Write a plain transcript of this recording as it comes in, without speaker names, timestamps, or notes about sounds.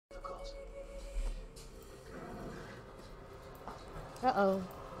Uh-oh.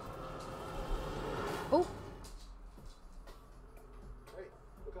 Oh. Hey,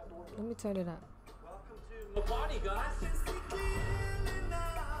 look out the window. Let me turn it up. Welcome to my party, guys.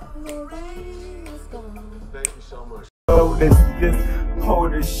 The rain is gone. Thank you so much. Oh, this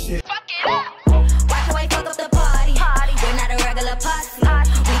whole shit. Fuck it up. Watch your way, fuck up the party. We're not a regular posse.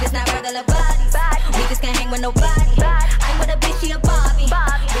 We just not regular bodies. We just can't hang with nobody. I'm with a bitch, she a Barbie. We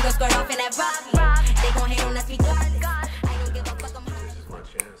gon' skirt off in that Robbie. They gon' hate on us regardless. I don't give a fuck, I'm hungry. This is my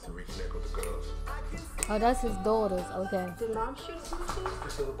chance to reconnect with the girls. Oh, that's his daughters. Okay. Did mom shoot something?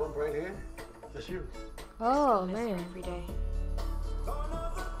 This little bump right here, that's you. Oh, man. Every day.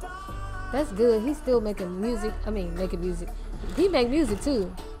 That's good. He's still making music. I mean, making music. He make music,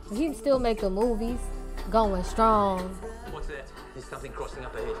 too. He's still making movies. Going strong. What's that? There's something crossing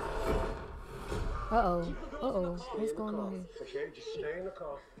up ahead. Uh-oh. Uh-oh. What's going on here? Okay, just stay in the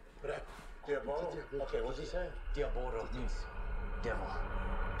car. Diabolo. Okay, what's he saying? Diabolo means devil.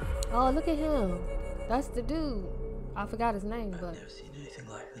 Oh, look at him. That's the dude. I forgot his name, but... I've never seen anything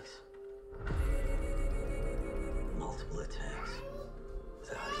like this. Multiple attacks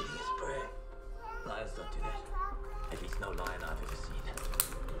without eating his prey. Lions don't do that. At least no lion I've ever seen.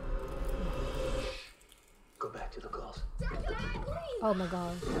 Go back to the girls. Oh, my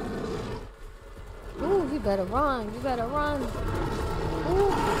God. Ooh, you better run. You better run. Ooh.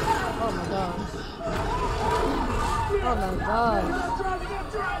 Oh, my gosh. Oh, my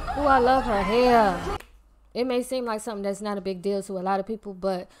gosh. Ooh, I love her hair. It may seem like something that's not a big deal to a lot of people,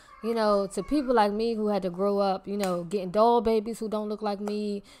 but, you know, to people like me who had to grow up, you know, getting doll babies who don't look like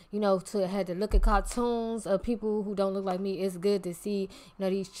me, you know, to had to look at cartoons of people who don't look like me, it's good to see, you know,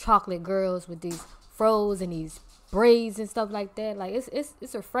 these chocolate girls with these fros and these braids and stuff like that. Like,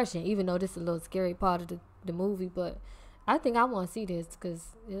 it's refreshing, even though this is a little scary part of the movie, but I think I want to see this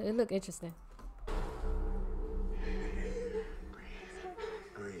because it look interesting.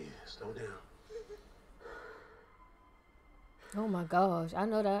 Breathe, slow down. Oh my gosh, I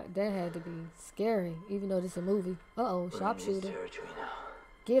know that had to be scary, even though this is a movie. Uh-oh, sharpshooter. Territory now.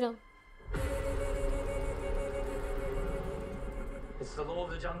 Get him. It's the law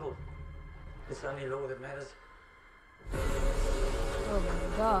of the jungle. It's the only law that matters. Oh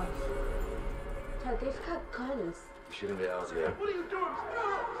my gosh. Dad, they've got guns. You shouldn't be out yet. What are you doing?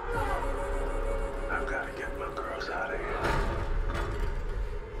 I've got to get my girls out of here.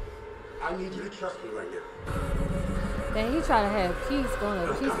 I need you to trust me right now. Then he try to have peace, going on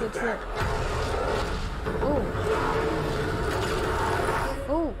a peaceful trip. Ooh.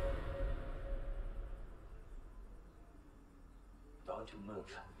 Ooh. Don't you move,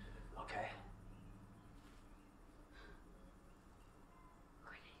 okay?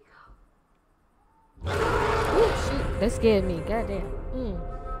 Ooh, shoot. That scared me. Goddamn.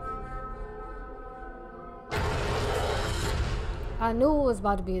 I knew it was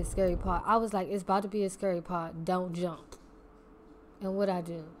about to be a scary part. I was like, it's about to be a scary part. Don't jump. And what I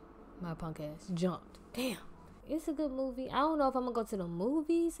do? My punk ass jumped. Damn. It's a good movie. I don't know if I'm going to go to the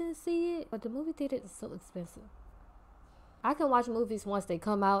movies and see it. But the movie theater is so expensive. I can watch movies once they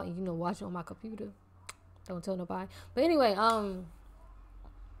come out and, you know, watch it on my computer. Don't tell nobody. But anyway,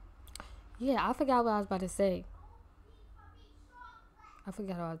 yeah, I forgot what I was about to say.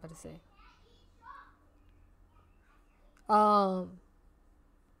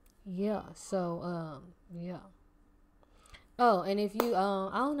 Yeah, so, yeah. Oh, and if you, I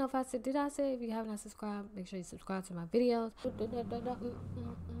don't know if I said, did I say if you have not subscribed, make sure you subscribe to my videos.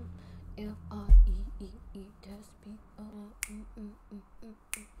 F-R-E-E-E, that's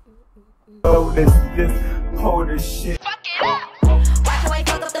Oh, this whole shit. Fuck it up. Watch your way,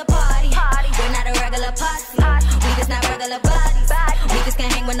 fuck up the party. We're not a regular posse. We just not regular bodies. We just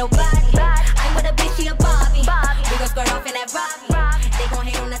can't hang with nobody. I'm with a bitch, she a Barbie. We gon' skirt off in that Robbie.